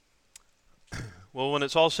Well, when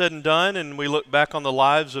it's all said and done and we look back on the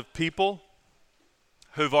lives of people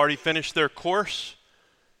who've already finished their course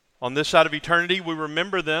on this side of eternity, we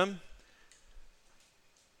remember them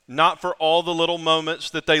not for all the little moments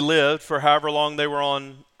that they lived for however long they were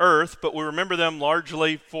on earth, but we remember them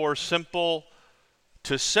largely for simple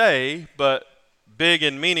to say, but big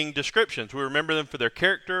in meaning descriptions. We remember them for their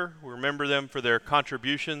character. We remember them for their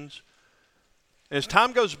contributions. And as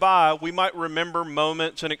time goes by, we might remember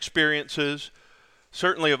moments and experiences,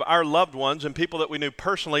 certainly of our loved ones and people that we knew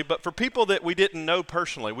personally, but for people that we didn't know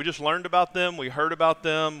personally. We just learned about them, we heard about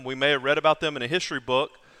them, we may have read about them in a history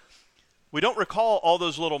book. We don't recall all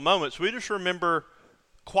those little moments. We just remember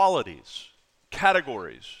qualities,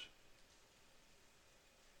 categories.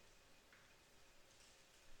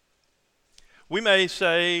 We may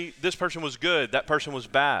say, this person was good, that person was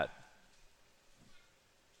bad.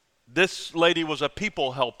 This lady was a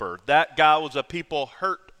people helper, that guy was a people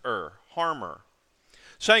hurter, harmer.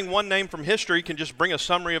 Saying one name from history can just bring a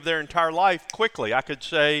summary of their entire life quickly. I could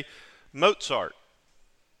say Mozart,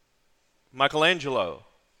 Michelangelo.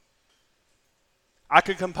 I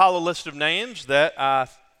could compile a list of names that I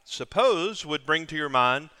suppose would bring to your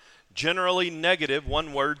mind generally negative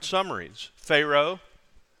one-word summaries. Pharaoh,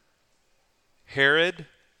 Herod,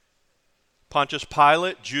 Pontius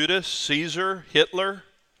Pilate, Judas, Caesar, Hitler.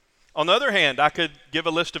 On the other hand, I could give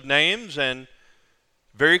a list of names, and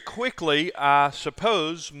very quickly, I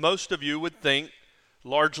suppose most of you would think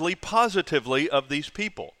largely positively of these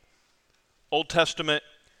people. Old Testament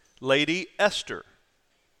lady Esther.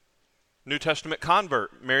 New Testament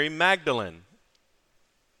convert Mary Magdalene.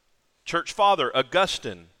 Church father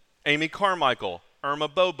Augustine, Amy Carmichael, Irma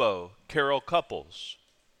Bobo, Carol Couples.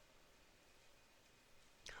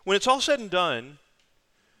 When it's all said and done,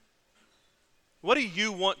 what do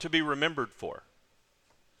you want to be remembered for?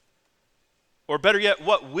 Or better yet,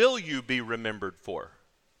 what will you be remembered for?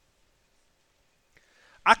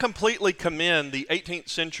 I completely commend the 18th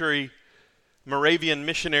century Moravian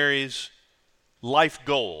missionaries' life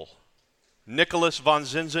goal. Nicholas von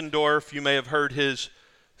Zinzendorf, you may have heard his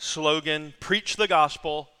slogan, preach the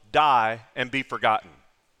gospel, die, and be forgotten.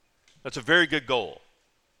 That's a very good goal.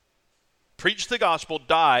 Preach the gospel,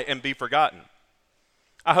 die, and be forgotten.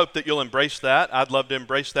 I hope that you'll embrace that. I'd love to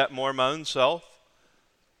embrace that more my own self.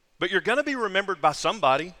 But you're going to be remembered by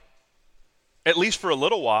somebody, at least for a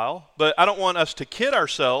little while. But I don't want us to kid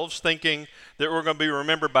ourselves thinking that we're going to be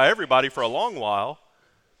remembered by everybody for a long while.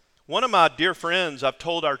 One of my dear friends I've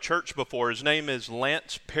told our church before, his name is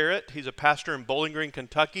Lance Parrott. He's a pastor in Bowling Green,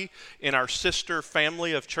 Kentucky, in our sister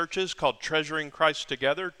family of churches called Treasuring Christ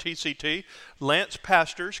Together, TCT. Lance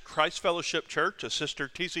pastors Christ Fellowship Church, a sister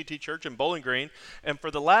TCT church in Bowling Green, and for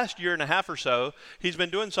the last year and a half or so, he's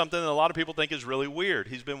been doing something that a lot of people think is really weird.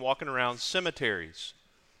 He's been walking around cemeteries.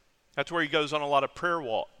 That's where he goes on a lot of prayer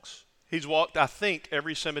walks. He's walked, I think,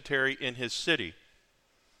 every cemetery in his city.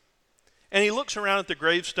 And he looks around at the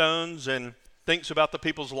gravestones and thinks about the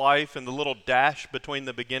people's life and the little dash between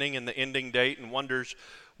the beginning and the ending date and wonders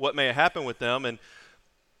what may have happened with them. And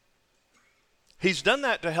he's done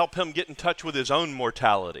that to help him get in touch with his own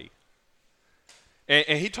mortality.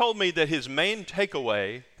 And he told me that his main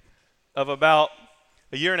takeaway of about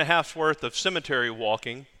a year and a half's worth of cemetery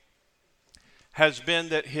walking has been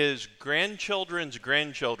that his grandchildren's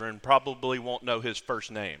grandchildren probably won't know his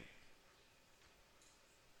first name.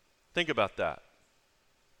 Think about that.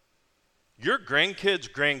 Your grandkids'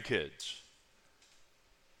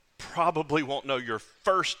 probably won't know your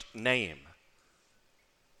first name.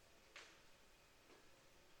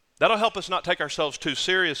 That'll help us not take ourselves too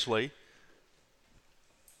seriously.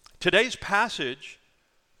 Today's passage,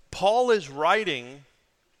 Paul is writing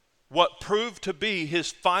what proved to be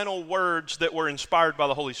his final words that were inspired by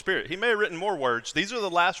the Holy Spirit. He may have written more words. These are the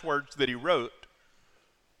last words that he wrote,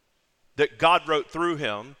 that God wrote through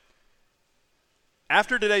him.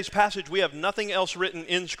 After today's passage, we have nothing else written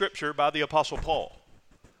in Scripture by the Apostle Paul.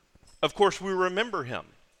 Of course, we remember him.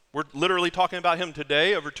 We're literally talking about him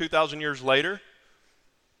today, over 2,000 years later.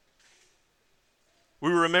 We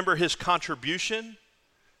remember his contribution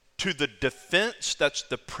to the defense, that's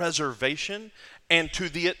the preservation, and to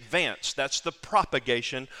the advance, that's the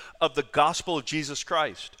propagation of the gospel of Jesus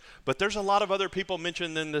Christ. But there's a lot of other people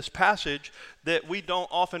mentioned in this passage that we don't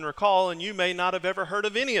often recall, and you may not have ever heard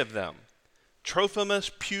of any of them.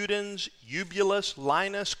 Trophimus, Pudens, Eubulus,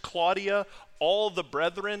 Linus, Claudia, all the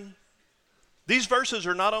brethren. These verses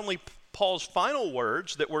are not only Paul's final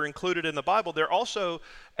words that were included in the Bible, they're also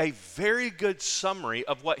a very good summary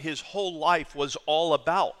of what his whole life was all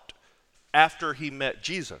about after he met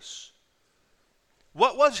Jesus.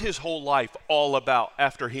 What was his whole life all about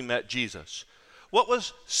after he met Jesus? What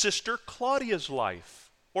was Sister Claudia's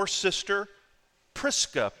life or Sister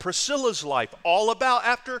Priscilla's life all about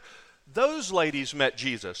after those ladies met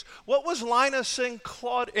Jesus? What was Linus and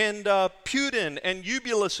Pudin and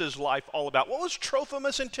Eubulus's life all about? What was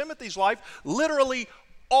Trophimus and Timothy's life literally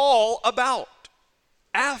all about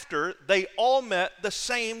after they all met the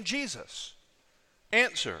same Jesus?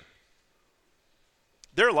 Answer: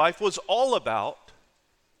 their life was all about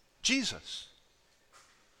Jesus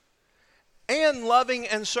and loving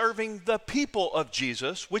and serving the people of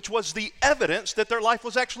Jesus, which was the evidence that their life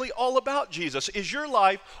was actually all about Jesus. Is your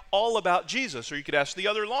life all about Jesus? Or you could ask the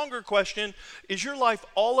other longer question, is your life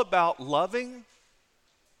all about loving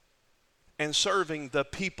and serving the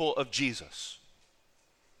people of Jesus?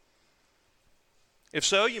 If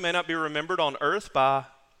so, you may not be remembered on earth by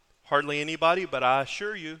hardly anybody, but I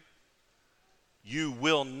assure you, you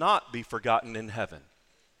will not be forgotten in heaven.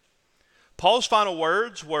 Paul's final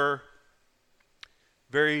words were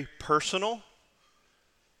very personal,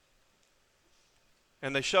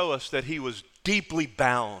 and they show us that he was deeply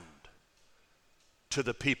bound to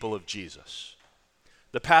the people of Jesus.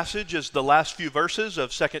 The passage is the last few verses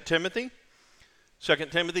of 2 Timothy. 2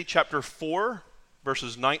 Timothy chapter 4,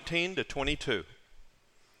 verses 19 to 22.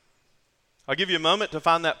 I'll give you a moment to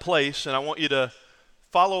find that place, and I want you to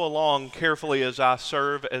follow along carefully as I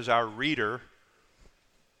serve as our reader.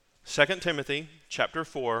 2 Timothy chapter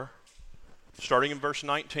 4, starting in verse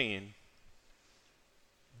 19.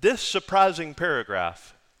 This surprising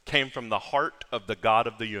paragraph came from the heart of the God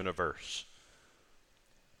of the universe.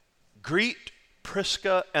 Greet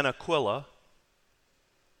Prisca and Aquila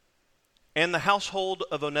and the household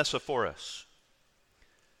of Onesiphorus.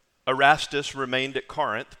 Erastus remained at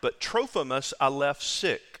Corinth, but Trophimus I left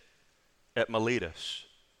sick at Miletus.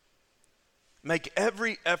 Make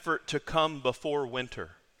every effort to come before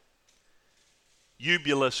winter.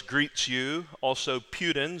 Eubulus greets you, also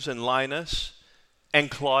Pudens and Linus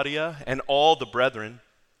and Claudia and all the brethren.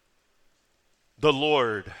 The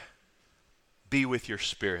Lord be with your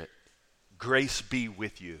spirit. Grace be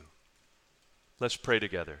with you. Let's pray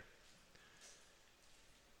together.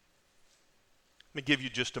 Let me give you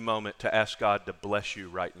just a moment to ask God to bless you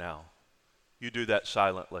right now. You do that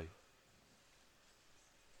silently.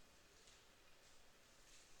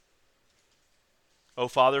 Oh,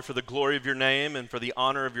 Father, for the glory of your name and for the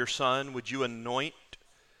honor of your Son, would you anoint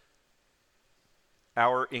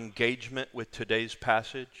our engagement with today's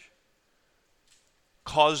passage,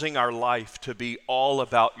 causing our life to be all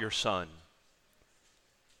about your Son,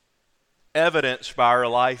 evidenced by our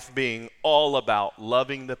life being all about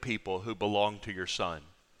loving the people who belong to your Son.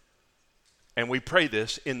 And we pray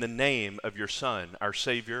this in the name of your Son, our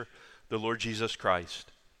Savior, the Lord Jesus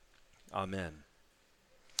Christ. Amen.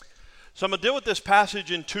 So I'm going to deal with this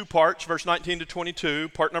passage in two parts, verse 19 to 22.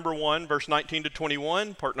 Part number 1, verse 19 to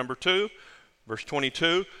 21. Part number 2, verse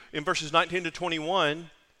 22. In verses 19 to 21,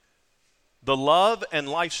 the love and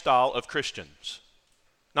lifestyle of Christians.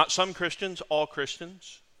 Not some Christians, all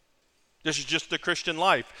Christians. This is just the Christian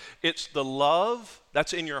life. It's the love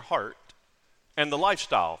that's in your heart and the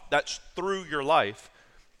lifestyle that's through your life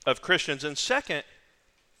of Christians. And second,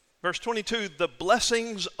 verse 22, the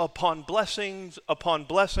blessings upon blessings upon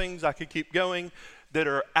blessings, I could keep going, that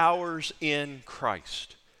are ours in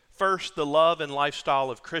Christ. First, the love and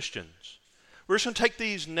lifestyle of Christians. We're just going to take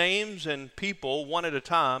these names and people one at a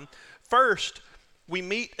time. First, we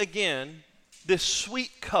meet again this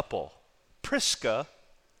sweet couple, Prisca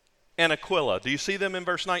and Aquila. Do you see them in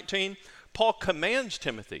verse 19? Paul commands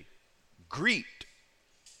Timothy, greet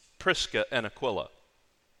Prisca and Aquila.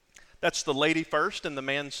 That's the lady first and the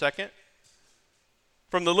man second.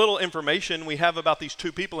 From the little information we have about these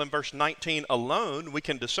two people in verse 19 alone, we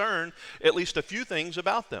can discern at least a few things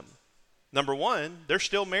about them. Number one, they're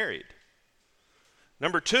still married.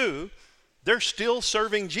 Number two, they're still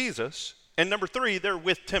serving Jesus. And number three, they're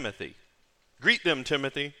with Timothy. Greet them,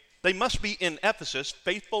 Timothy. They must be in Ephesus,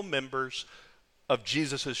 faithful members of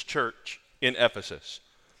Jesus' church in Ephesus.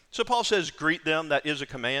 So Paul says, greet them. That is a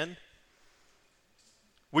command.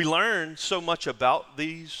 We learn so much about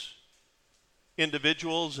these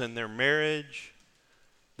individuals and their marriage,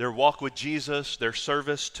 their walk with Jesus, their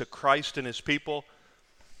service to Christ and his people.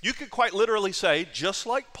 You could quite literally say, just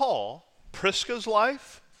like Paul, Prisca's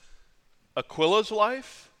life, Aquila's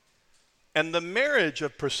life, and the marriage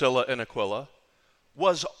of Priscilla and Aquila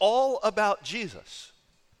was all about Jesus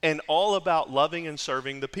and all about loving and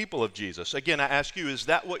serving the people of Jesus. Again, I ask you, is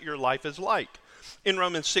that what your life is like? In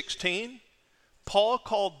Romans 16, Paul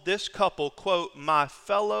called this couple, quote, my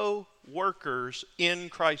fellow workers in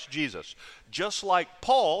Christ Jesus. Just like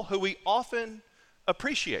Paul, who we often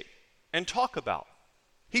appreciate and talk about.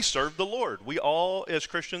 He served the Lord. We all, as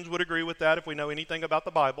Christians, would agree with that if we know anything about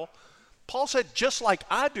the Bible. Paul said, just like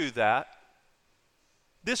I do that,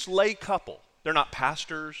 this lay couple, they're not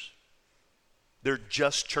pastors, they're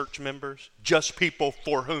just church members, just people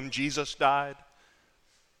for whom Jesus died.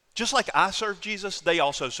 Just like I serve Jesus, they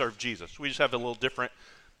also serve Jesus. We just have a little different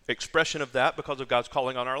expression of that because of God's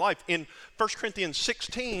calling on our life. In 1 Corinthians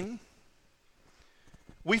 16,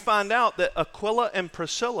 we find out that Aquila and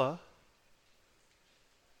Priscilla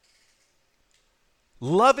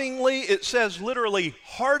lovingly, it says literally,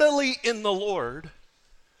 heartily in the Lord,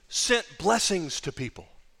 sent blessings to people.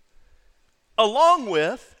 Along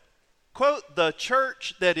with, quote, the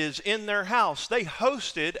church that is in their house. They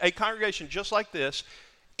hosted a congregation just like this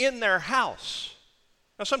in their house.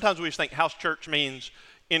 Now, sometimes we just think house church means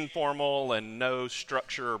informal and no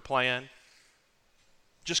structure or plan.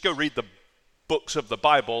 Just go read the books of the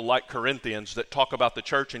Bible like Corinthians that talk about the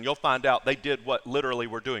church, and you'll find out they did what literally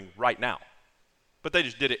we're doing right now. But they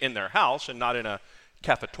just did it in their house and not in a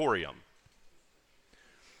cafetorium.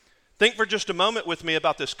 Think for just a moment with me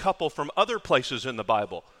about this couple from other places in the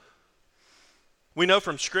Bible. We know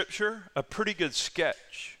from Scripture a pretty good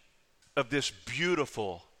sketch of this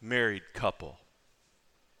beautiful married couple.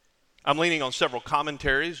 I'm leaning on several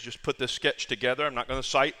commentaries, just put this sketch together. I'm not going to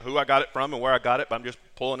cite who I got it from and where I got it, but I'm just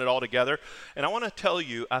pulling it all together. And I want to tell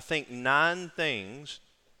you, I think, 9 things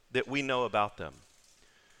that we know about them.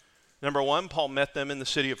 Number 1, Paul met them in the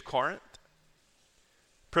city of Corinth.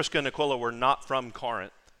 Prisca and Aquila were not from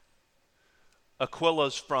Corinth.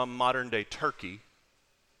 Aquila's from modern-day Turkey.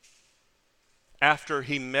 After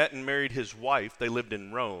he met and married his wife, they lived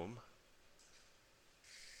in Rome,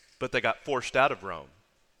 but they got forced out of Rome,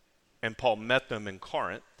 and Paul met them in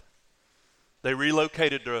Corinth. They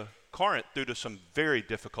relocated to Corinth due to some very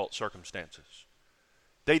difficult circumstances.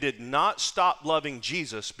 They did not stop loving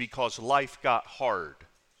Jesus because life got hard.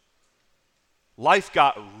 Life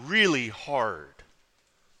got really hard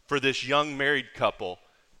for this young married couple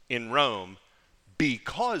in Rome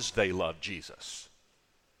because they loved Jesus.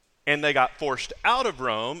 And they got forced out of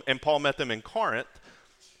Rome, and Paul met them in Corinth.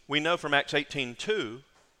 We know from Acts 18:2,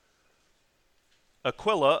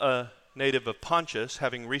 Aquila, a native of Pontus,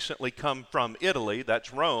 having recently come from Italy,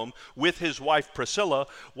 that's Rome, with his wife Priscilla.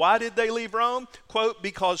 Why did they leave Rome? Quote,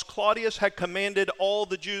 because Claudius had commanded all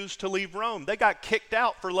the Jews to leave Rome. They got kicked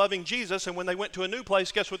out for loving Jesus, and when they went to a new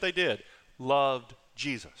place, guess what they did? Loved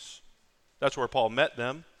Jesus. That's where Paul met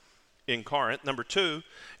them, in Corinth. Number 2,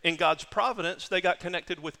 in God's providence, they got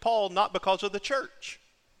connected with Paul not because of the church,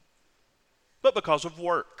 but because of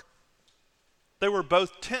work. They were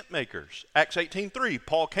both tent makers. Acts 18:3,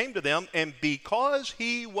 Paul came to them, and because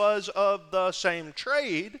he was of the same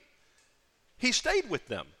trade, he stayed with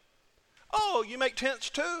them. Oh, you make tents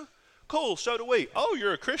too? Cool, so do we. Oh,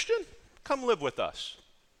 you're a Christian? Come live with us.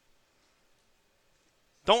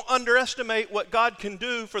 Don't underestimate what God can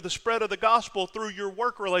do for the spread of the gospel through your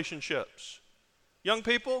work relationships. Young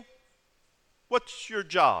people, what's your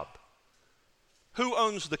job? Who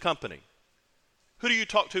owns the company? Who do you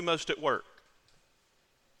talk to most at work?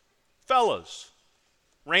 Fellas,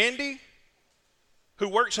 Randy, who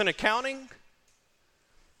works in accounting,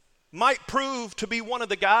 might prove to be one of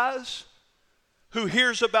the guys who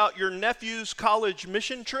hears about your nephew's college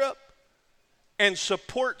mission trip and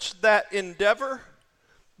supports that endeavor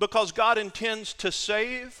because God intends to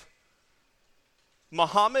save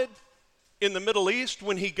Muhammad in the Middle East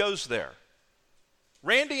when he goes there.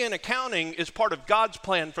 Randy in accounting is part of God's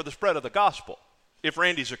plan for the spread of the gospel, if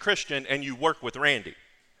Randy's a Christian and you work with Randy.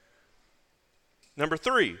 Number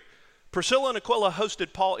 3, Priscilla and Aquila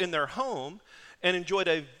hosted Paul in their home and enjoyed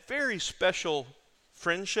a very special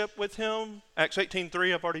friendship with him. Acts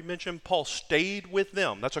 18:3, I've already mentioned, Paul stayed with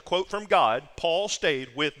them. That's a quote from God. Paul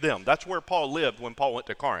stayed with them. That's where Paul lived when Paul went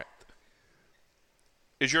to Corinth.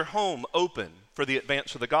 Is your home open for the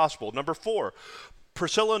advance of the gospel? Number 4,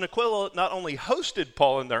 Priscilla and Aquila not only hosted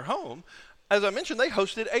Paul in their home, as I mentioned, they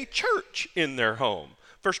hosted a church in their home.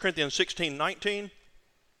 1 Corinthians 16:19,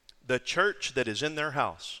 the church that is in their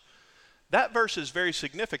house. That verse is very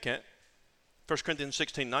significant, 1 Corinthians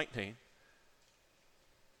 16:19.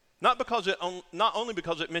 Not only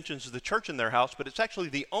because it mentions the church in their house, but it's actually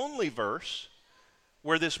the only verse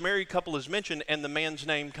where this married couple is mentioned and the man's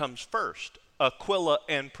name comes first. Aquila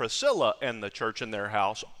and Priscilla and the church in their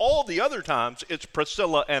house. All the other times, it's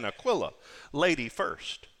Priscilla and Aquila, lady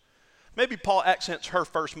first. Maybe Paul accents her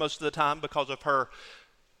first most of the time because of her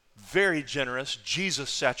very generous,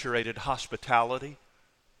 Jesus-saturated hospitality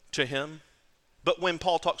to him. But when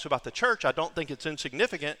Paul talks about the church, I don't think it's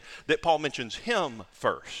insignificant that Paul mentions him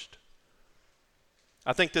first.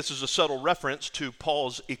 I think this is a subtle reference to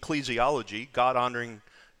Paul's ecclesiology, God honoring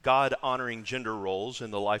God-honoring gender roles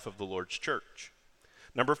in the life of the Lord's church.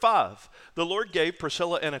 Number 5, the Lord gave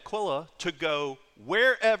Priscilla and Aquila to go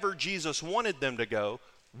wherever Jesus wanted them to go,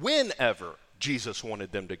 whenever Jesus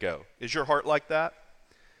wanted them to go. Is your heart like that?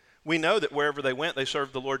 We know that wherever they went, they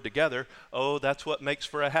served the Lord together. Oh, that's what makes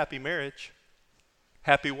for a happy marriage.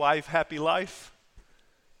 Happy wife, happy life.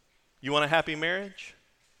 You want a happy marriage?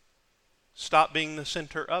 Stop being the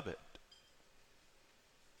center of it.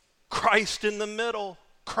 Christ in the middle,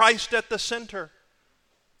 Christ at the center.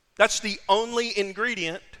 That's the only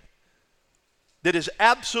ingredient that is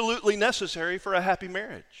absolutely necessary for a happy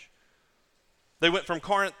marriage. They went from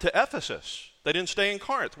Corinth to Ephesus. They didn't stay in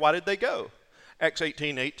Corinth. Why did they go? Acts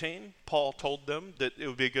 18:18, Paul told them that it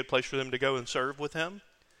would be a good place for them to go and serve with him.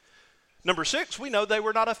 Number 6, we know they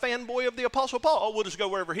were not a fanboy of the Apostle Paul. Oh, we'll just go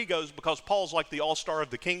wherever he goes because Paul's like the all-star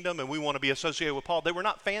of the kingdom and we want to be associated with Paul. They were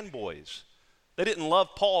not fanboys. They didn't love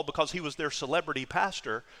Paul because he was their celebrity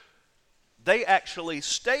pastor. They actually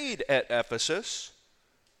stayed at Ephesus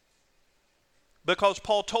because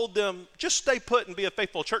Paul told them, just stay put and be a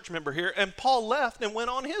faithful church member here. And Paul left and went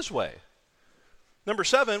on his way. Number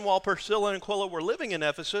 7, while Priscilla and Aquila were living in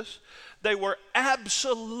Ephesus, they were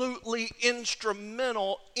absolutely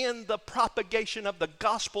instrumental in the propagation of the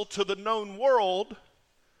gospel to the known world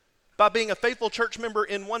by being a faithful church member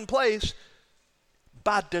in one place,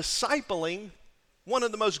 by discipling one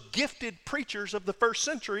of the most gifted preachers of the first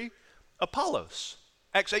century, Apollos.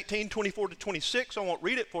 Acts 18:24-26, I won't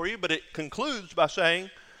read it for you, but it concludes by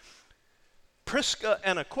saying, Prisca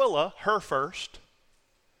and Aquila, her first,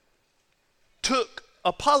 took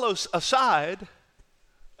Apollos aside,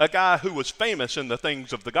 a guy who was famous in the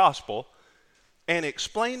things of the gospel, and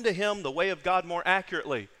explained to him the way of God more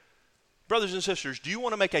accurately. Brothers and sisters, do you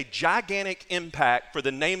want to make a gigantic impact for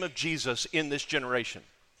the name of Jesus in this generation?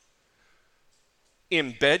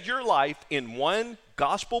 Embed your life in one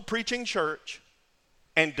gospel-preaching church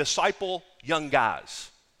and disciple young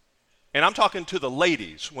guys. And I'm talking to the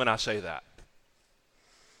ladies when I say that.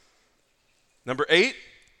 Number 8,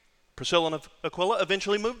 Priscilla and Aquila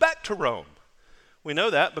eventually moved back to Rome. We know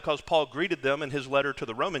that because Paul greeted them in his letter to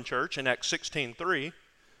the Roman church in Acts 16:3.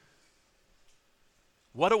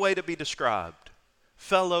 What a way to be described.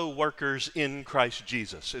 Fellow workers in Christ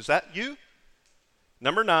Jesus. Is that you?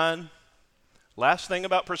 Number 9, last thing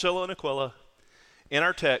about Priscilla and Aquila. In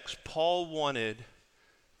our text, Paul wanted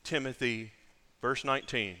Timothy, verse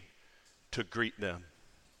 19, to greet them.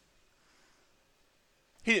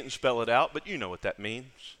 He didn't spell it out, but you know what that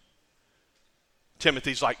means.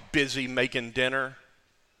 Timothy's like busy making dinner.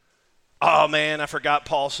 Oh man, I forgot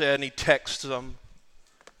Paul said, and he texts them.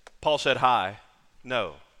 Paul said hi.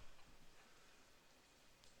 No.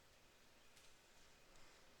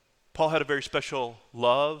 Paul had a very special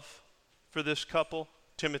love for this couple.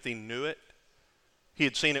 Timothy knew it. He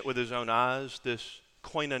had seen it with his own eyes, this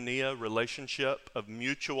koinonia relationship of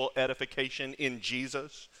mutual edification in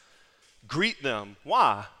Jesus. Greet them.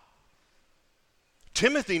 Why?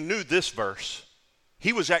 Timothy knew this verse.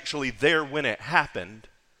 He was actually there when it happened.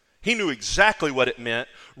 He knew exactly what it meant.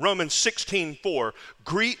 Romans 16:4,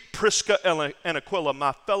 greet Prisca and Aquila,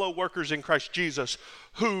 my fellow workers in Christ Jesus,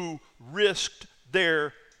 who risked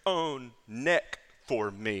their own neck for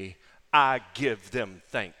me. I give them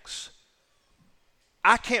thanks.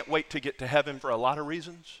 I can't wait to get to heaven for a lot of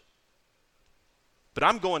reasons, but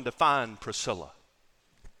I'm going to find Priscilla.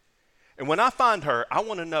 And when I find her, I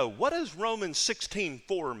want to know, what does Romans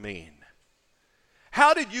 16:4 mean?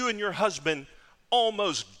 How did you and your husband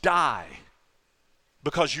almost die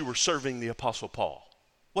because you were serving the Apostle Paul?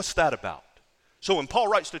 What's that about? So when Paul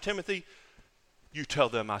writes to Timothy, you tell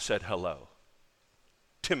them I said hello.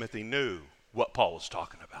 Timothy knew what Paul was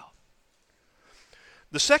talking about.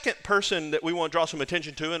 The second person that we want to draw some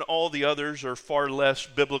attention to, and all the others are far less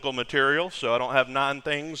biblical material, so I don't have 9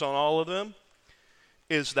 things on all of them,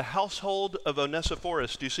 is the household of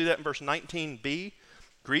Onesiphorus. Do you see that in verse 19b?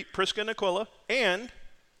 Greet Prisca and Aquila, and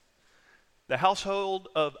the household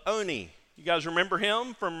of Oni. You guys remember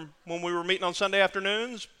him from when we were meeting on Sunday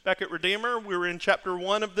afternoons back at Redeemer? We were in chapter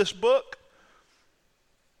 1 of this book.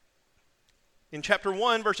 In chapter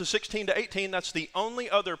 1, verses 16-18, that's the only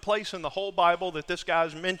other place in the whole Bible that this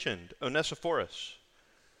guy's mentioned, Onesiphorus.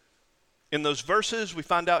 In those verses, we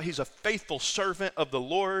find out he's a faithful servant of the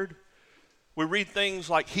Lord. We read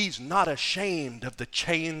things like he's not ashamed of the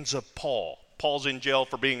chains of Paul. Paul's in jail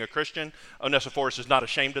for being a Christian. Onesiphorus is not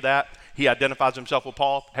ashamed of that. He identifies himself with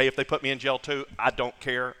Paul. Hey, if they put me in jail too, I don't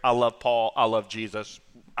care. I love Paul. I love Jesus.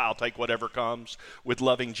 I'll take whatever comes with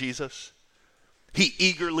loving Jesus. He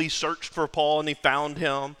eagerly searched for Paul and he found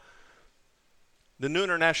him. The New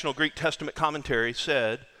International Greek Testament Commentary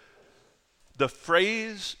said,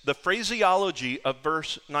 the phraseology of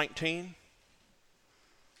verse 19,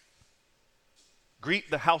 greet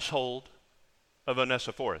the household of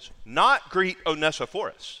Onesiphorus. Not greet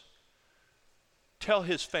Onesiphorus. Tell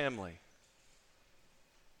his family,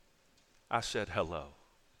 I said hello.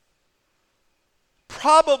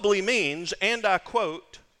 Probably means, and I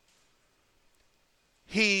quote,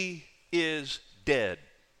 he is dead.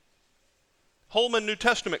 Holman New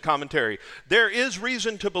Testament commentary. There is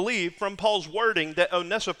reason to believe from Paul's wording that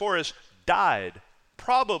Onesiphorus died,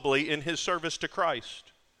 probably in his service to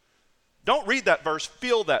Christ. Don't read that verse,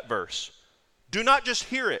 feel that verse. Do not just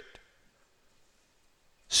hear it.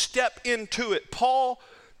 Step into it. Paul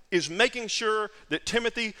is making sure that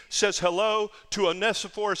Timothy says hello to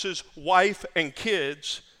Onesiphorus' wife and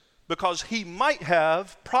kids because he might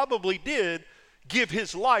have, probably did, give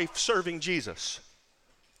his life serving Jesus.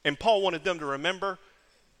 And Paul wanted them to remember,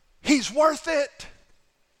 he's worth it.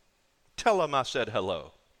 Tell him I said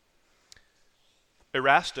hello.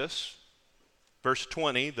 Erastus, verse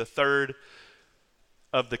 20, the third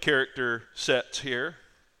of the character sets here.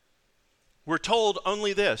 We're told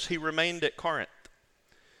only this, he remained at Corinth.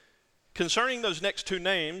 Concerning those next two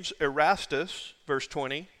names, Erastus, verse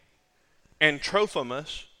 20, and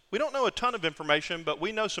Trophimus, we don't know a ton of information, but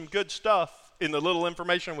we know some good stuff in the little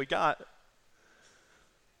information we got.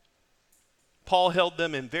 Paul held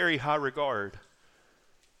them in very high regard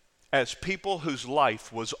as people whose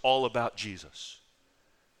life was all about Jesus.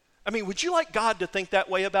 I mean, would you like God to think that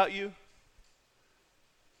way about you?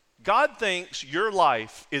 God thinks your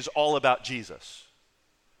life is all about Jesus.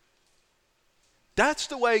 That's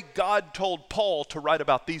the way God told Paul to write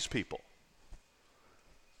about these people.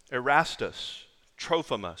 Erastus,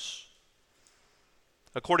 Trophimus.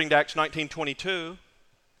 According to Acts 19:22,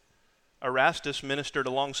 Erastus ministered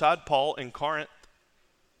alongside Paul in Corinth,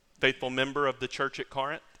 faithful member of the church at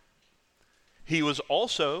Corinth. He was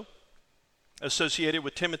also associated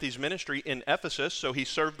with Timothy's ministry in Ephesus, so he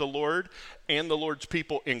served the Lord and the Lord's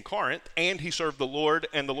people in Corinth, and he served the Lord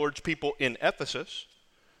and the Lord's people in Ephesus.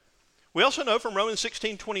 We also know from Romans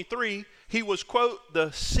 16:23, he was, quote,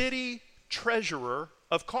 the city treasurer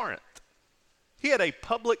of Corinth. He had a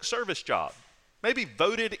public service job, maybe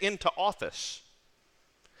voted into office.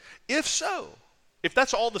 If so, if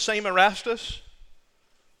that's all the same Erastus,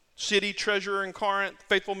 city treasurer in Corinth,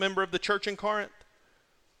 faithful member of the church in Corinth,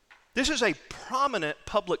 this is a prominent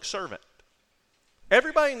public servant.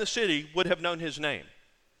 Everybody in the city would have known his name.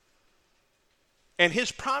 And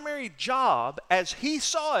his primary job, as he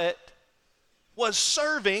saw it, was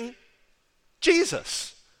serving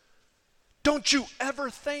Jesus. Don't you ever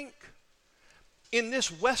think in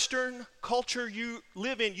this Western culture you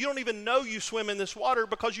live in, you don't even know you swim in this water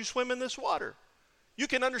because you swim in this water. You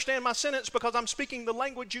can understand my sentence because I'm speaking the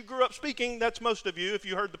language you grew up speaking. That's most of you. If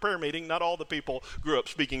you heard the prayer meeting, not all the people grew up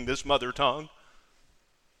speaking this mother tongue.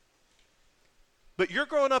 But you're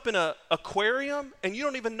growing up in an aquarium and you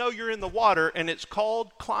don't even know you're in the water, and it's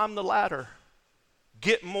called climb the ladder.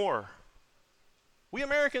 Get more. We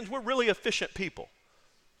Americans, we're really efficient people.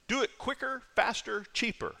 Do it quicker, faster,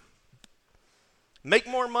 cheaper. Make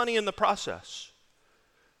more money in the process.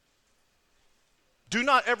 Do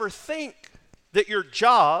not ever think that your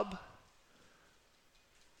job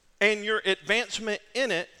and your advancement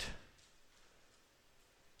in it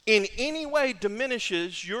in any way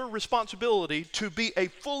diminishes your responsibility to be a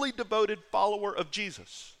fully devoted follower of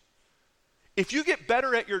Jesus. If you get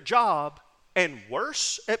better at your job and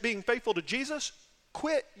worse at being faithful to Jesus,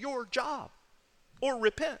 quit your job or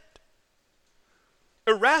repent.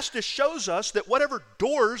 Erastus shows us that whatever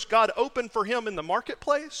doors God opened for him in the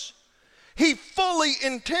marketplace, he fully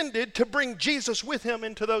intended to bring Jesus with him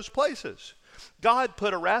into those places. God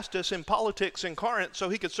put Erastus in politics in Corinth so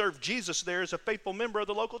he could serve Jesus there as a faithful member of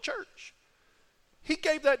the local church. He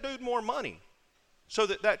gave that dude more money so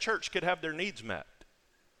that that church could have their needs met.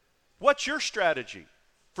 What's your strategy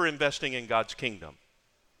for investing in God's kingdom?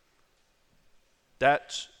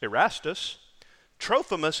 That's Erastus.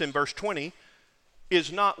 Trophimus in verse 20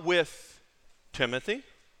 is not with Timothy.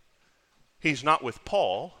 He's not with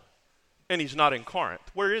Paul. And he's not in Corinth.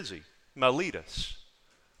 Where is he? Miletus.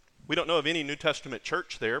 We don't know of any New Testament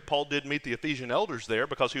church there. Paul did meet the Ephesian elders there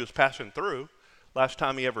because he was passing through. Last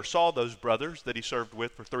time he ever saw those brothers that he served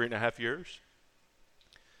with for 3.5 years.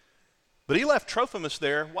 But he left Trophimus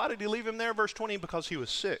there. Why did he leave him there? Verse 20, because he was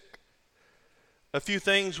sick. A few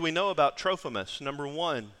things we know about Trophimus. Number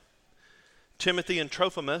one, Timothy and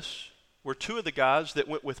Trophimus were two of the guys that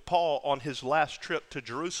went with Paul on his last trip to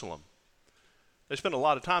Jerusalem. They spent a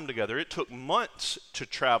lot of time together. It took months to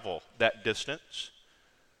travel that distance.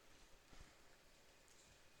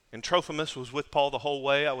 And Trophimus was with Paul the whole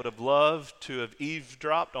way. I would have loved to have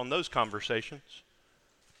eavesdropped on those conversations.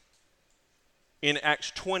 In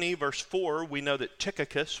Acts 20, verse 4, we know that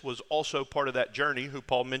Tychicus was also part of that journey, who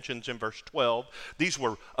Paul mentions in verse 12. These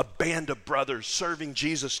were a band of brothers serving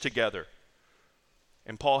Jesus together.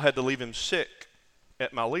 And Paul had to leave him sick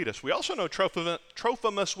at Miletus. We also know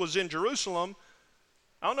Trophimus was in Jerusalem.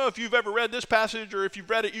 I don't know if you've ever read this passage, or if you've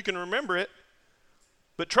read it, you can remember it.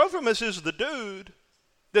 But Trophimus is the dude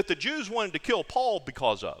that the Jews wanted to kill Paul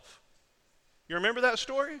because of. You remember that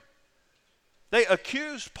story? They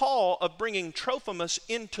accused Paul of bringing Trophimus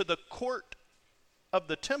into the court of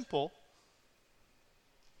the temple,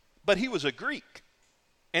 but he was a Greek.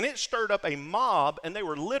 And it stirred up a mob, and they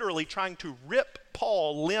were literally trying to rip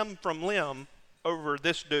Paul limb from limb over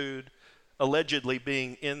this dude allegedly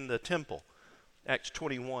being in the temple. Acts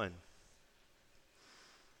 21.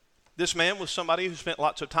 This man was somebody who spent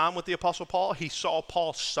lots of time with the Apostle Paul. He saw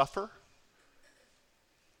Paul suffer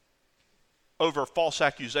over false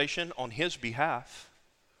accusation on his behalf.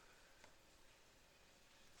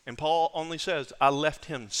 And Paul only says, I left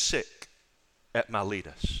him sick at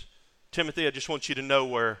Miletus. Timothy, I just want you to know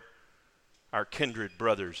where our kindred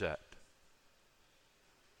brother's at.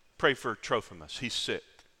 Pray for Trophimus. He's sick.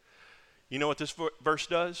 You know what this verse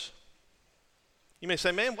does? You may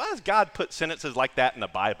say, man, why does God put sentences like that in the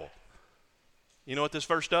Bible? You know what this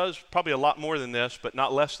verse does? Probably a lot more than this, but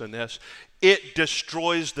not less than this. It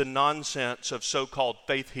destroys the nonsense of so-called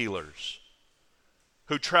faith healers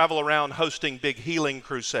who travel around hosting big healing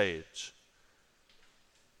crusades.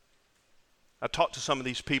 I talked to some of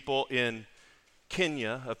these people in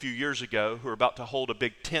Kenya a few years ago who were about to hold a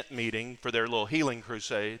big tent meeting for their little healing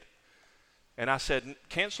crusade. And I said,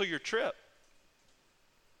 cancel your trip.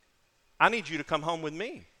 I need you to come home with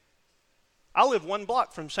me. I live 1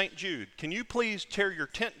 block from St. Jude. Can you please tear your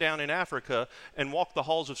tent down in Africa and walk the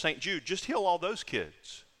halls of St. Jude? Just heal all those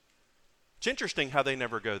kids. It's interesting how they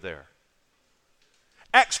never go there.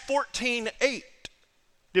 Acts 14:8.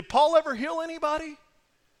 Did Paul ever heal anybody?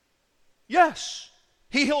 Yes.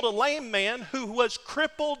 He healed a lame man who was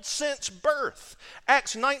crippled since birth.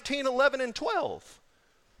 Acts 19:11 and 12.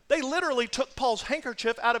 They literally took Paul's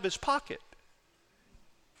handkerchief out of his pocket,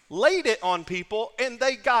 laid it on people, and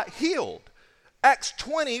they got healed. Acts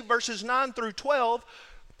 20, verses 9 through 12,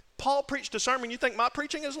 Paul preached a sermon. You think my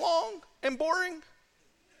preaching is long and boring?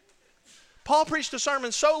 Paul preached a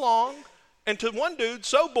sermon so long, and to one dude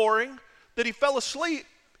so boring, that he fell asleep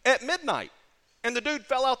at midnight. And the dude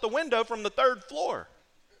fell out the window from the 3rd floor.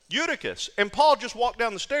 Eutychus. And Paul just walked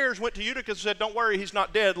down the stairs, went to Eutychus and said, don't worry, he's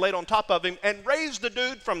not dead, laid on top of him, and raised the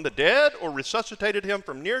dude from the dead, or resuscitated him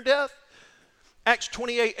from near death. Acts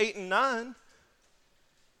 28:8 and 9.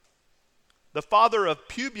 The father of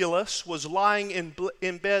Publius was lying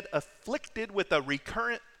in bed afflicted with a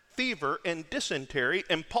recurrent fever and dysentery,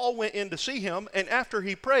 and Paul went in to see him, and after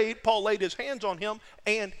he prayed, Paul laid his hands on him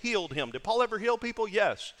and healed him. Did Paul ever heal people?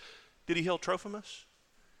 Yes. Did he heal Trophimus?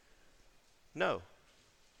 No.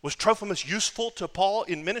 Was Trophimus useful to Paul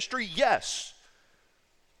in ministry? Yes.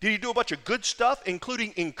 Did he do a bunch of good stuff,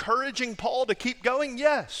 including encouraging Paul to keep going?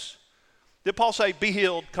 Yes. Did Paul say, be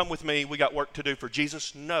healed, come with me, we got work to do for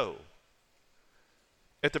Jesus? No.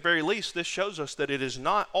 At the very least, this shows us that it is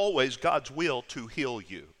not always God's will to heal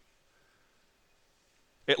you.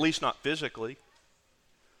 At least not physically.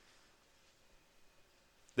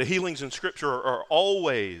 The healings in Scripture are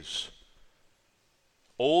always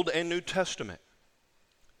Old and New Testament,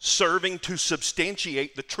 serving to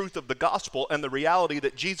substantiate the truth of the gospel and the reality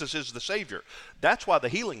that Jesus is the Savior. That's why the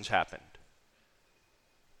healings happened.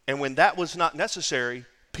 And when that was not necessary,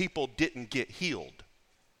 people didn't get healed.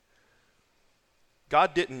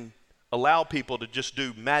 God didn't allow people to just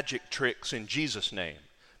do magic tricks in Jesus' name.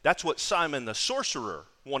 That's what Simon the sorcerer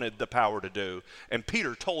wanted the power to do. And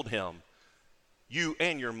Peter told him, you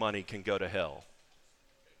and your money can go to hell.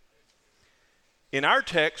 In our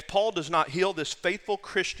text, Paul does not heal this faithful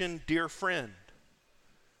Christian dear friend.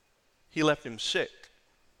 He left him sick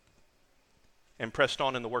and pressed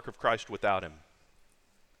on in the work of Christ without him.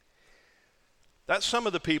 That's some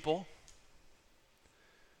of the people.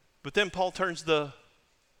 But then Paul turns the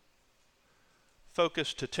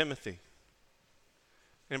focus to Timothy.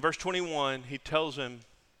 In verse 21, he tells him,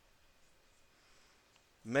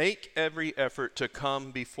 make every effort to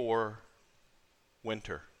come before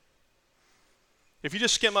winter. If you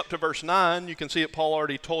just skim up to verse 9, you can see that Paul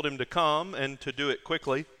already told him to come and to do it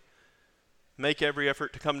quickly. Make every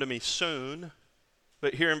effort to come to me soon.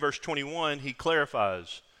 But here in verse 21, he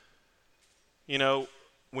clarifies. You know,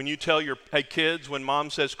 when you tell your, hey kids, when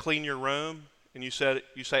mom says clean your room, and you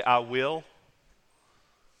say, I will.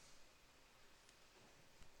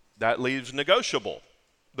 That leaves negotiable,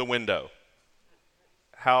 the window.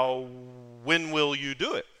 When will you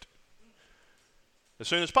do it? As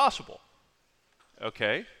soon as possible.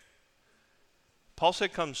 Okay. Paul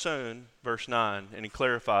said come soon, verse 9, and he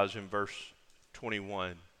clarifies in verse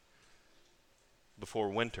 21, before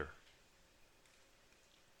winter.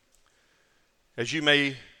 As you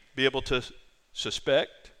may be able to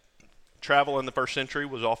suspect, travel in the first century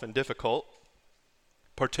was often difficult,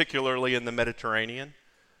 particularly in the Mediterranean,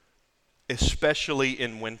 especially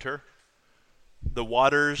in winter. The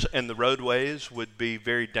waters and the roadways would be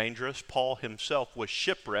very dangerous. Paul himself was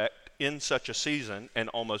shipwrecked in such a season and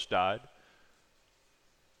almost died.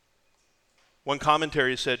 One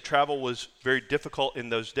commentary said travel was very difficult in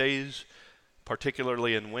those days,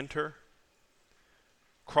 particularly in winter.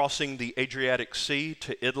 Crossing the Adriatic Sea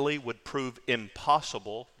to Italy would prove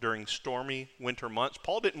impossible during stormy winter months.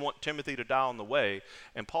 Paul didn't want Timothy to die on the way,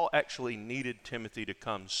 and Paul actually needed Timothy to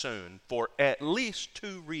come soon for at least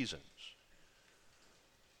 2 reasons.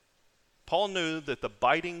 Paul knew that the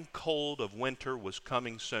biting cold of winter was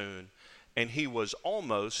coming soon, and he was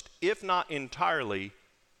almost, if not entirely,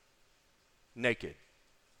 naked,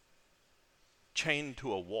 chained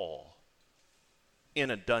to a wall, in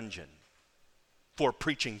a dungeon for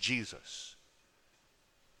preaching Jesus.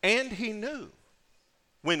 And he knew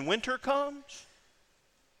when winter comes,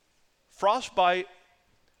 frostbite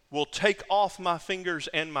will take off my fingers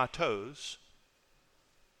and my toes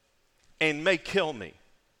and may kill me.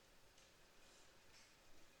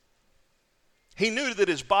 He knew that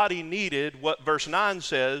his body needed what verse 9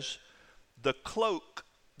 says, the cloak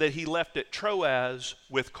that he left at Troas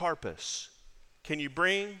with Carpus. Can you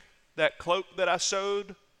bring that cloak that I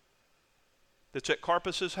sewed that's at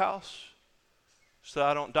Carpus's house so that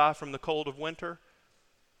I don't die from the cold of winter?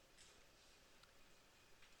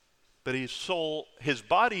 But his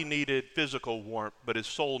body needed physical warmth, but his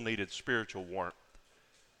soul needed spiritual warmth.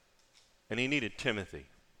 And he needed Timothy.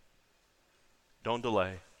 Don't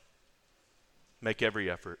delay. Make every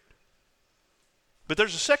effort. But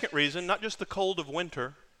there's a second reason, not just the cold of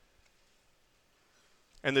winter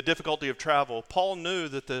and the difficulty of travel. Paul knew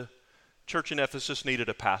that the church in Ephesus needed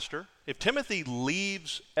a pastor. If Timothy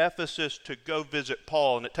leaves Ephesus to go visit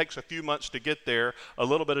Paul, and it takes a few months to get there, a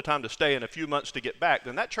little bit of time to stay, and a few months to get back,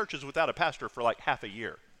 then that church is without a pastor for like half a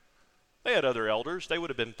year. They had other elders. They would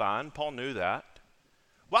have been fine. Paul knew that.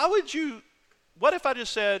 What if I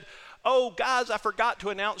just said, oh, guys, I forgot to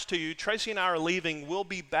announce to you, Tracy and I are leaving. We'll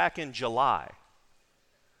be back in July.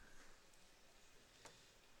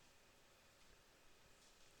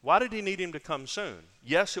 Why did he need him to come soon?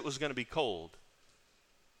 Yes, it was going to be cold.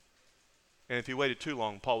 And if he waited too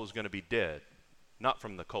long, Paul was going to be dead, not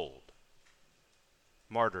from the cold.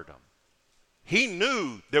 Martyrdom. He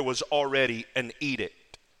knew there was already an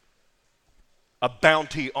edict, a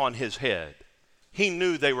bounty on his head. He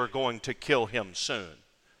knew they were going to kill him soon.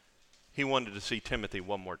 He wanted to see Timothy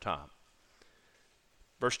one more time.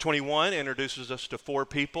 Verse 21 introduces us to 4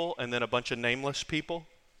 people and then a bunch of nameless people.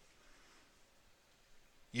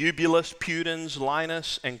 Eubulus, Pudens,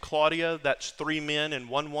 Linus, and Claudia. That's 3 men and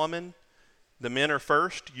 1 woman. The men are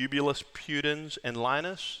first, Eubulus, Pudens, and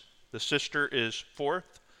Linus. The sister is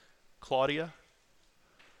fourth, Claudia.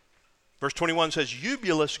 Verse 21 says,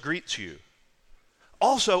 Eubulus greets you.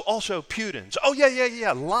 Also Pudens. Oh,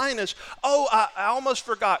 yeah. Linus. Oh, I almost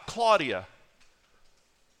forgot Claudia.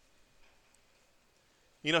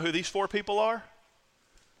 You know who these 4 people are?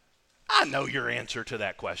 I know your answer to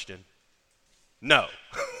that question. No.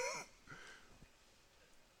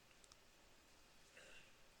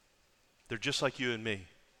 They're just like you and me.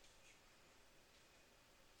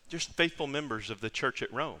 Just faithful members of the church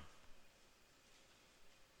at Rome.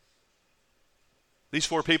 These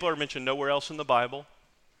 4 people are mentioned nowhere else in the Bible.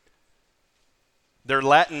 Their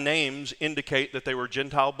Latin names indicate that they were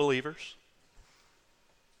Gentile believers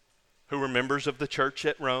who were members of the church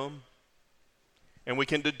at Rome. And we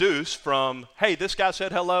can deduce from, hey, this guy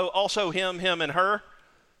said hello, also him, and her.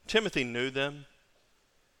 Timothy knew them.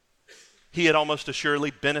 He had almost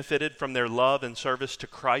assuredly benefited from their love and service to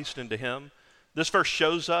Christ and to him. This verse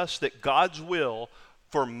shows us that God's will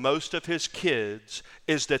for most of his kids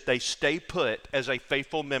is that they stay put as a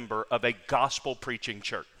faithful member of a gospel-preaching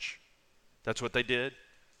church. That's what they did.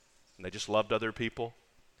 And they just loved other people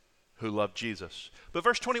who loved Jesus. But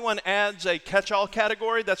verse 21 adds a catch-all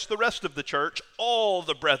category. That's the rest of the church, all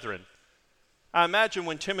the brethren. I imagine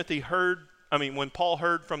when Paul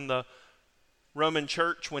heard from the Roman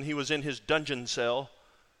church when he was in his dungeon cell,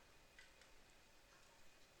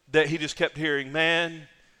 that he just kept hearing, man,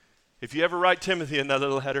 if you ever write Timothy another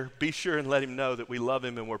letter, be sure and let him know that we love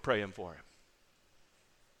him and we're praying for him.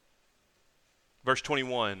 Verse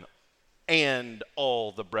 21, and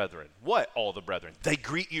all the brethren. What all the brethren? They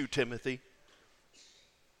greet you, Timothy.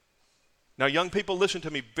 Now, young people, listen to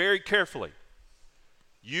me very carefully.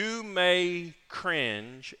 You may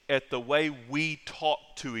cringe at the way we talk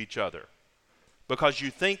to each other because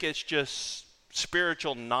you think it's just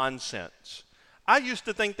spiritual nonsense. I used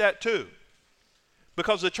to think that too,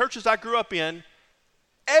 because the churches I grew up in,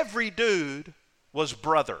 every dude was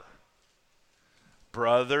brother.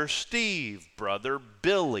 Brother Steve, Brother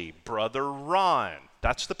Billy, Brother Ron.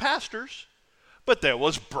 That's the pastors. But there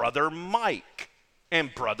was Brother Mike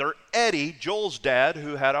and Brother Eddie, Joel's dad,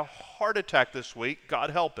 who had a heart attack this week. God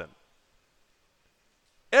help him.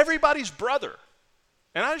 Everybody's brother.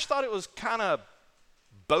 And I just thought it was kind of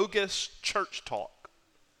bogus church talk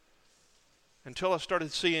until I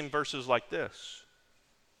started seeing verses like this.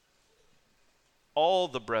 All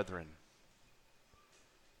the brethren.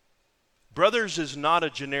 Brothers is not a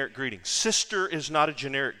generic greeting. Sister is not a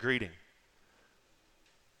generic greeting.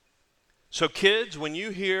 So kids, when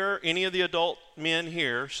you hear any of the adult men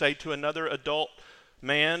here say to another adult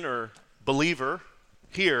man or believer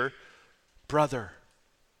here, brother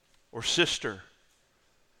or sister,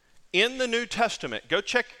 in the New Testament, go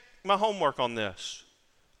check my homework on this.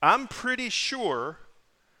 I'm pretty sure,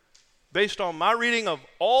 based on my reading of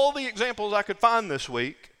all the examples I could find this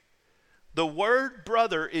week, the word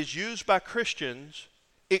brother is used by Christians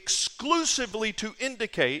exclusively to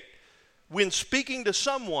indicate when speaking to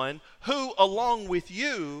someone who, along with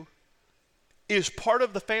you, is part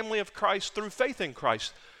of the family of Christ through faith in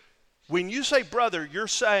Christ. When you say brother, you're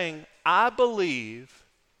saying, I believe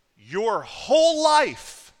your whole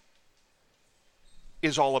life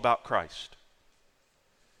is all about Christ.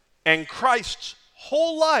 And Christ's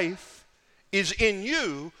whole life is in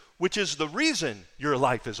you, which is the reason your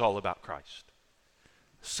life is all about Christ.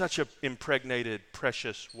 Such an impregnated,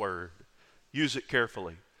 precious word. Use it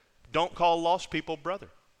carefully. Don't call lost people brother.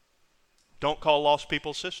 Don't call lost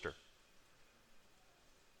people sister.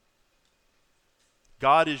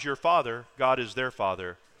 God is your father. God is their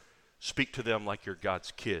father. Speak to them like you're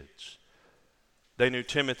God's kids. They knew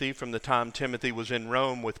Timothy from the time Timothy was in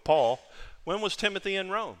Rome with Paul. When was Timothy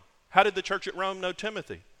in Rome? How did the church at Rome know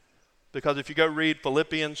Timothy? Because if you go read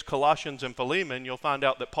Philippians, Colossians, and Philemon, you'll find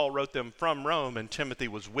out that Paul wrote them from Rome and Timothy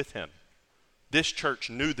was with him. This church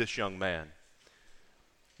knew this young man.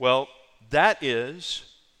 Well, that is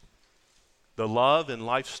the love and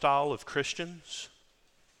lifestyle of Christians.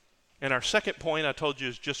 And our second point I told you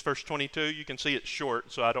is just verse 22. You can see it's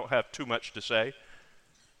short, so I don't have too much to say,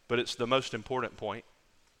 but it's the most important point.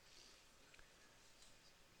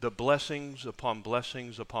 The blessings upon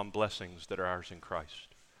blessings upon blessings that are ours in Christ.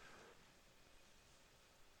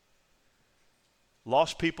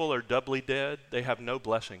 Lost people are doubly dead. They have no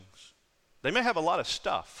blessings. They may have a lot of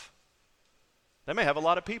stuff. They may have a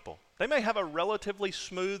lot of people. They may have a relatively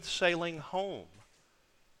smooth sailing home.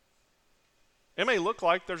 It may look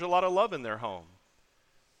like there's a lot of love in their home.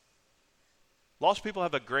 Lost people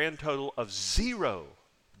have a grand total of 0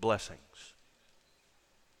 blessings.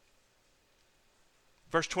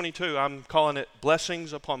 Verse 22, I'm calling it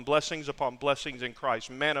blessings upon blessings upon blessings in Christ,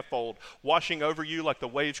 manifold, washing over you like the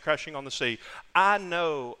waves crashing on the sea. I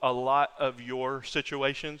know a lot of your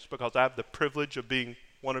situations because I have the privilege of being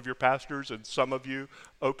one of your pastors, and some of you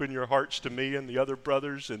open your hearts to me and the other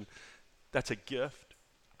brothers, and that's a gift.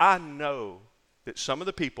 I know that some of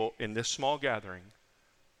the people in this small gathering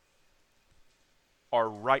are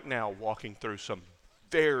right now walking through some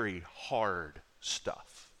very hard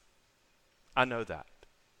stuff. I know that.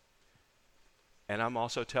 And I'm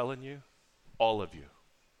also telling you, all of you,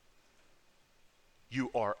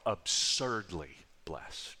 you are absurdly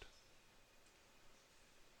blessed.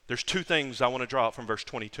 There's 2 things I want to draw out from verse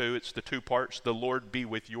 22. It's the 2 parts. The Lord be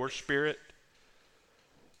with your spirit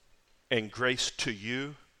and grace to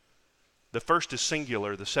you. The first is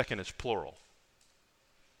singular, the second is plural.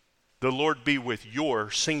 The Lord be with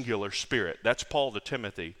your singular spirit. That's Paul to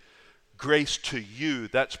Timothy. Grace to you,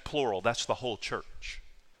 that's plural. That's the whole church.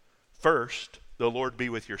 First, the Lord be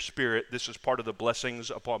with your spirit. This is part of the blessings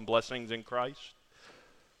upon blessings in Christ.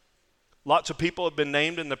 Lots of people have been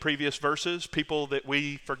named in the previous verses, people that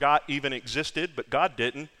we forgot even existed, but God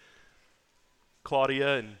didn't.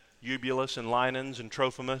 Claudia and Eubulus and Linus and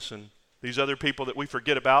Trophimus and these other people that we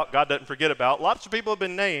forget about, God doesn't forget about. Lots of people have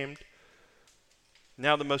been named.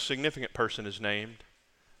 Now the most significant person is named.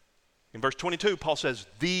 In verse 22, Paul says,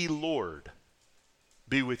 the Lord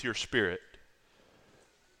be with your spirit.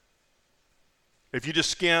 If you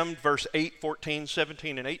just skimmed verse 8, 14,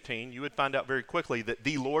 17, and 18, you would find out very quickly that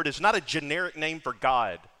the Lord is not a generic name for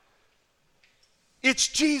God. It's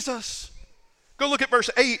Jesus. Go look at verse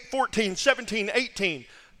 8, 14, 17, 18.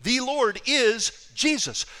 The Lord is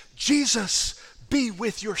Jesus. Jesus be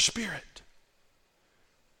with your spirit.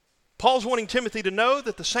 Paul's wanting Timothy to know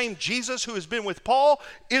that the same Jesus who has been with Paul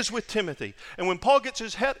is with Timothy. And when Paul gets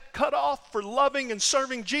his head cut off for loving and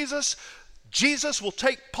serving Jesus, Jesus will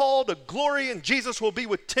take Paul to glory, and Jesus will be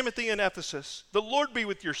with Timothy in Ephesus. The Lord be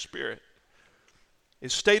with your spirit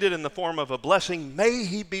is stated in the form of a blessing. May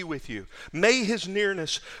he be with you. May his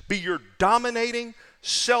nearness be your dominating,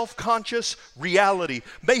 self-conscious reality.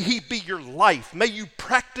 May he be your life. May you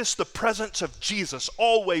practice the presence of Jesus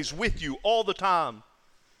always with you all the time.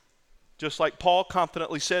 Just like Paul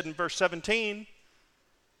confidently said in verse 17,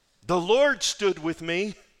 the Lord stood with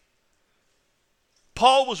me.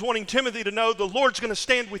 Paul was wanting Timothy to know the Lord's going to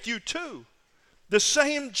stand with you too. The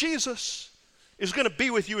same Jesus is going to be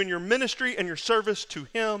with you in your ministry and your service to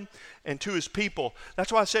him and to his people.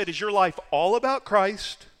 That's why I said, is your life all about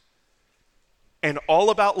Christ and all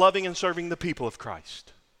about loving and serving the people of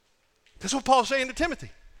Christ? That's what Paul's saying to Timothy.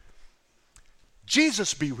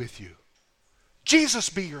 Jesus be with you. Jesus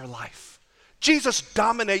be your life. Jesus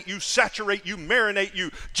dominate you, saturate you, marinate you.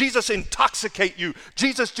 Jesus intoxicate you.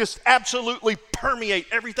 Jesus just absolutely permeate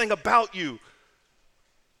everything about you.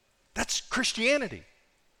 That's Christianity.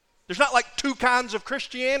 There's not like 2 kinds of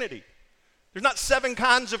Christianity. There's not 7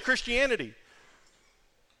 kinds of Christianity.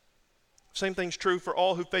 Same thing's true for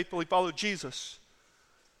all who faithfully follow Jesus.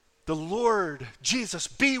 The Lord, Jesus,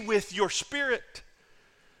 be with your spirit.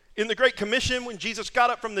 In the Great Commission, when Jesus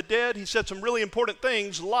got up from the dead, he said some really important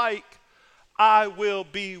things like, I will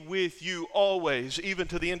be with you always, even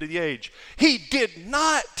to the end of the age. He did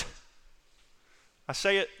not, I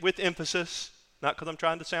say it with emphasis, not because I'm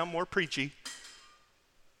trying to sound more preachy,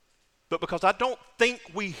 but because I don't think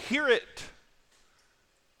we hear it,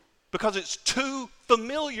 because it's too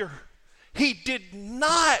familiar. He did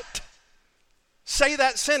not say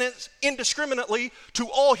that sentence indiscriminately to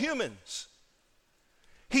all humans.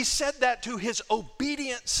 He said that to his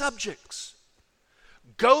obedient subjects.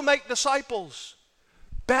 Go make disciples,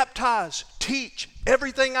 baptize, teach,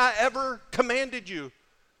 everything I ever commanded you.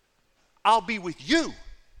 I'll be with you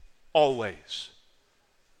always.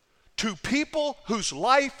 To people whose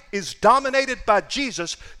life is dominated by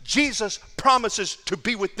Jesus, Jesus promises to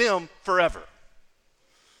be with them forever.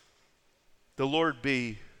 The Lord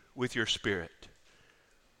be with your spirit.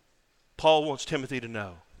 Paul wants Timothy to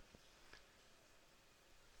know,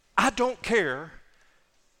 I don't care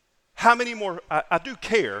how many more, I do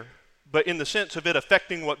care, but in the sense of it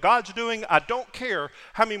affecting what God's doing, I don't care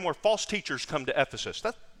how many more false teachers come to Ephesus.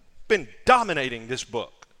 That's been dominating this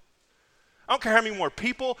book. I don't care how many more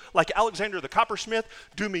people like Alexander the coppersmith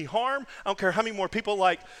do me harm. I don't care how many more people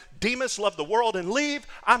like Demas love the world and leave.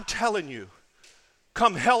 I'm telling you,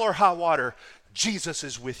 come hell or high water, Jesus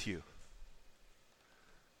is with you.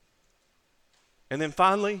 And then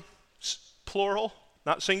finally, plural,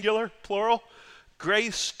 not singular, plural,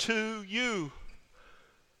 grace to you.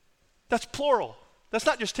 That's plural. That's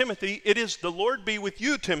not just Timothy. It is the Lord be with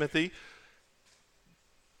you, Timothy.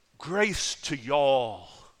 Grace to y'all.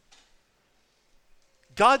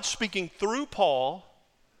 God speaking through Paul,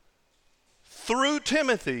 through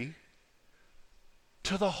Timothy,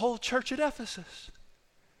 to the whole church at Ephesus.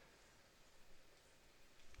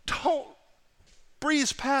 Don't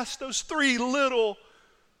breeze past those 3 little,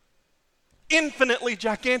 infinitely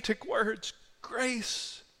gigantic words.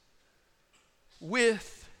 Grace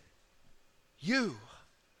with you.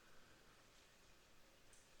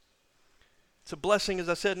 It's a blessing, as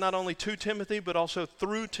I said, not only to Timothy, but also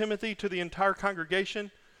through Timothy to the entire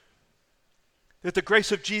congregation. That the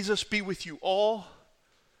grace of Jesus be with you all.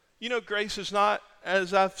 You know, grace is not,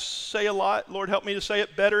 as I say a lot, Lord help me to say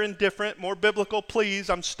it better and different, more biblical, please.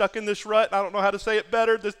 I'm stuck in this rut. I don't know how to say it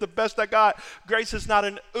better. This is the best I got. Grace is not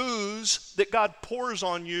an ooze that God pours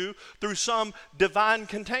on you through some divine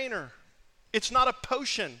container. It's not a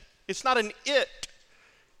potion. It's not an it.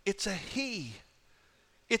 It's a he.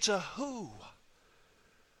 It's a who.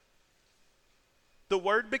 The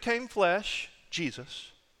Word became flesh,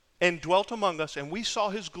 Jesus, and dwelt among us, and we saw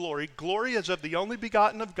his glory, glory as of the only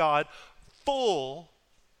begotten of God, full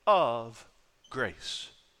of grace.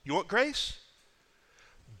 You want grace?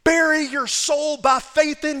 Bury your soul by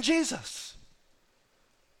faith in Jesus.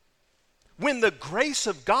 When the grace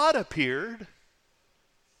of God appeared,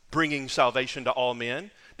 bringing salvation to all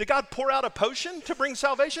men, did God pour out a potion to bring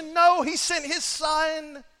salvation? No, he sent his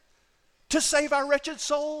Son to save our wretched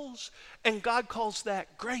souls. And God calls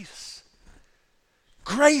that grace.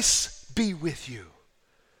 Grace be with you.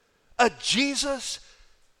 A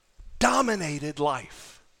Jesus-dominated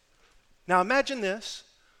life. Now imagine this.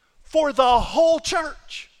 For the whole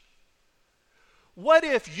church. What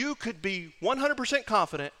if you could be 100%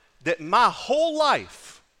 confident that my whole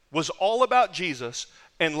life was all about Jesus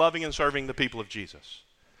and loving and serving the people of Jesus?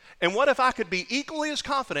 And what if I could be equally as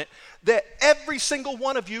confident that every single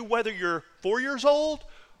one of you, whether you're 4 years old,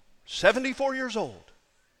 74 years old,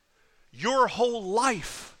 your whole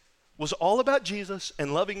life was all about Jesus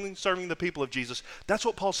and loving and serving the people of Jesus? That's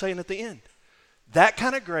what Paul's saying at the end. That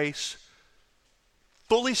kind of grace,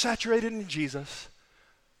 fully saturated in Jesus,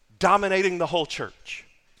 dominating the whole church.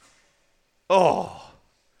 Oh,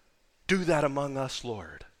 do that among us,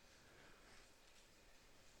 Lord.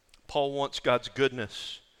 Paul wants God's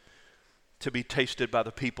goodness to be tasted by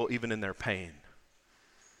the people even in their pain.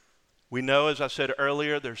 We know, as I said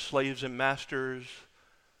earlier, there's slaves and masters,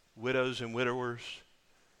 widows and widowers.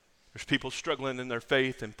 There's people struggling in their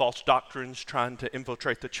faith and false doctrines trying to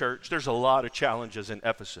infiltrate the church. There's a lot of challenges in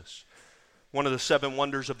Ephesus. One of the 7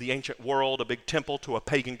 wonders of the ancient world, a big temple to a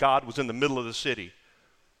pagan god, was in the middle of the city.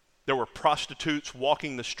 There were prostitutes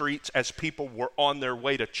walking the streets as people were on their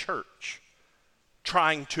way to church,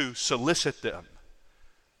 trying to solicit them.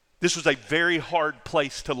 This was a very hard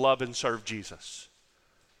place to love and serve Jesus.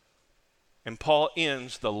 And Paul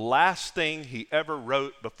ends the last thing he ever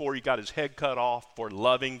wrote before he got his head cut off for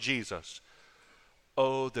loving Jesus.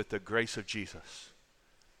 Oh, that the grace of Jesus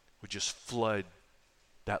would just flood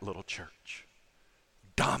that little church,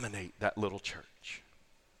 dominate that little church.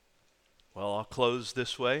 Well, I'll close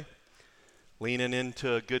this way, leaning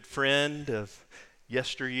into a good friend of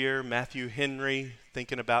yesteryear, Matthew Henry,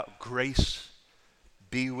 thinking about grace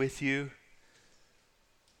be with you.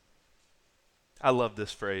 I love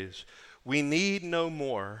this phrase. We need no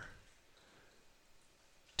more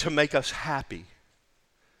to make us happy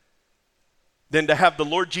than to have the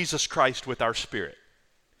Lord Jesus Christ with our spirit.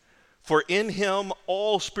 For in him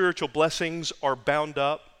all spiritual blessings are bound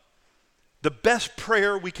up. The best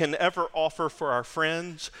prayer we can ever offer for our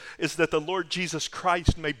friends is that the Lord Jesus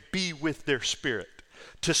Christ may be with their spirit,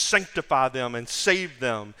 to sanctify them and save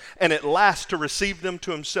them, and at last to receive them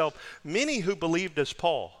to himself. Many who believed as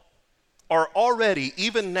Paul are already,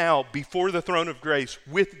 even now, before the throne of grace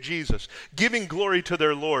with Jesus, giving glory to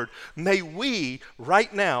their Lord. May we,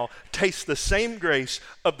 right now, taste the same grace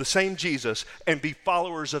of the same Jesus and be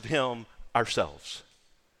followers of him ourselves.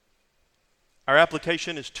 Our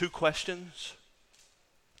application is 2 questions.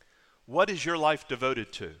 What is your life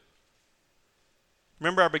devoted to?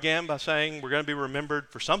 Remember, I began by saying we're going to be remembered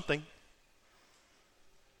for something.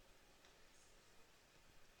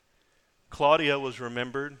 Claudia was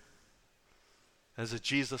remembered as a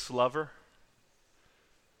Jesus lover.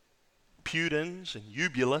 Pudens and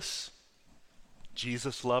Eubulus,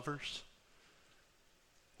 Jesus lovers.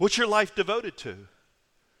 What's your life devoted to?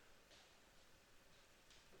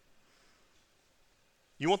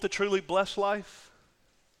 You want the truly blessed life?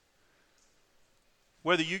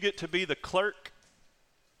 Whether you get to be the clerk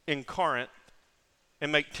in Corinth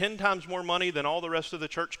and make 10 times more money than all the rest of the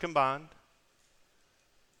church combined,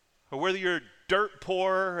 or whether you're dirt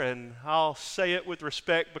poor, and I'll say it with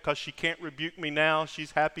respect because she can't rebuke me now,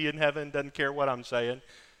 she's happy in heaven, doesn't care what I'm saying,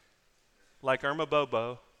 like Irma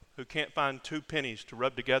Bobo, who can't find 2 pennies to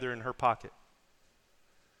rub together in her pocket.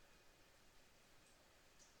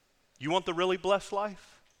 You want the really blessed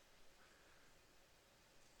life?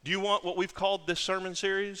 Do you want what we've called this sermon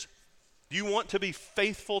series? Do you want to be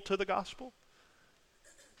faithful to the gospel?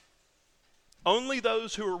 Only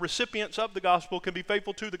those who are recipients of the gospel can be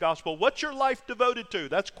faithful to the gospel. What's your life devoted to?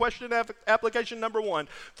 That's question application number 1.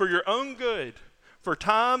 For your own good, for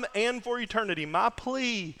time and for eternity, my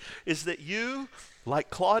plea is that you,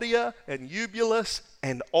 like Claudia and Eubulus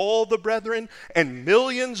and all the brethren and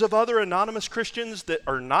millions of other anonymous Christians that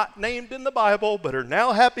are not named in the Bible but are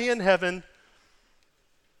now happy in heaven,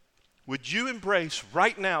 would you embrace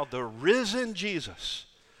right now the risen Jesus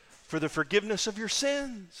for the forgiveness of your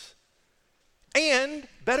sins? And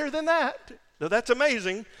better than that, though that's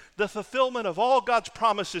amazing, the fulfillment of all God's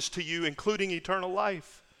promises to you, including eternal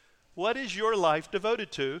life. What is your life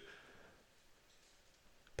devoted to?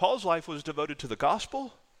 Paul's life was devoted to the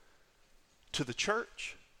gospel, to the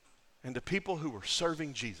church, and to people who were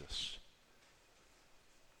serving Jesus.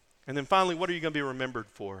 And then finally, what are you going to be remembered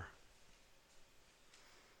for?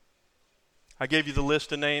 I gave you the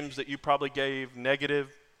list of names that you probably gave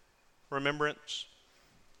negative remembrance.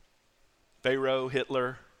 Pharaoh,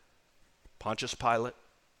 Hitler, Pontius Pilate.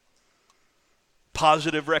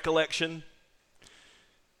 Positive recollection,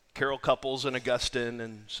 Carol Couples and Augustine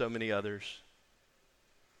and so many others.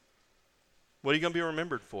 What are you going to be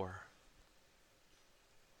remembered for?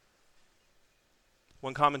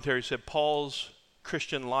 One commentary said Paul's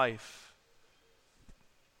Christian life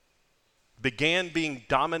began being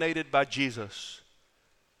dominated by Jesus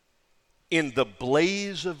in the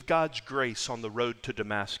blaze of God's grace on the road to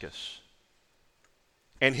Damascus.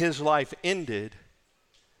 And his life ended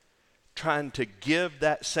trying to give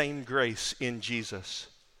that same grace in Jesus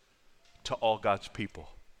to all God's people.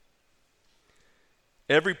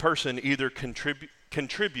 Every person either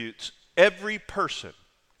contributes, every person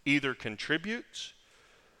either contributes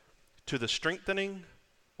to the strengthening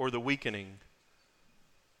or the weakening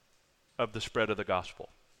of the spread of the gospel.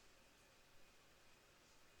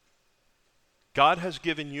 God has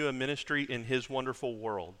given you a ministry in his wonderful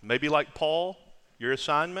world. Maybe like Paul, your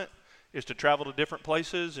assignment is to travel to different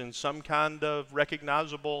places in some kind of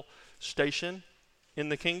recognizable station in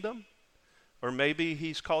the kingdom. Or maybe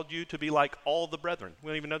he's called you to be like all the brethren, we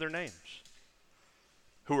don't even know their names,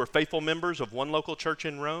 who are faithful members of one local church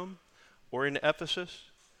in Rome or in Ephesus.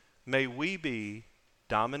 May we be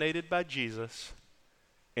dominated by Jesus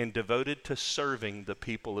and devoted to serving the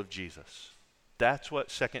people of Jesus. That's what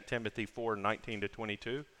 2 Timothy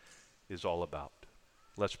 4:19-22 is all about.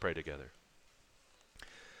 Let's pray together.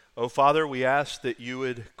 Oh, Father, we ask that you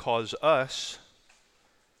would cause us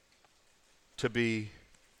to be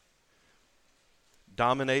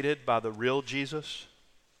dominated by the real Jesus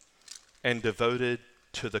and devoted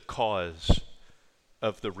to the cause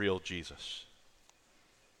of the real Jesus.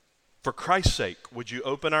 For Christ's sake, would you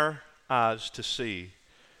open our eyes to see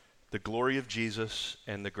the glory of Jesus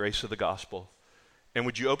and the grace of the gospel? And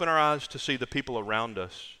would you open our eyes to see the people around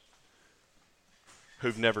us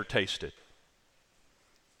who've never tasted?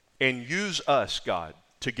 And use us, God,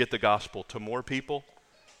 to get the gospel to more people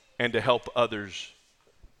and to help others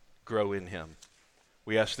grow in him.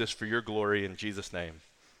 We ask this for your glory in Jesus' name.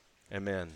 Amen.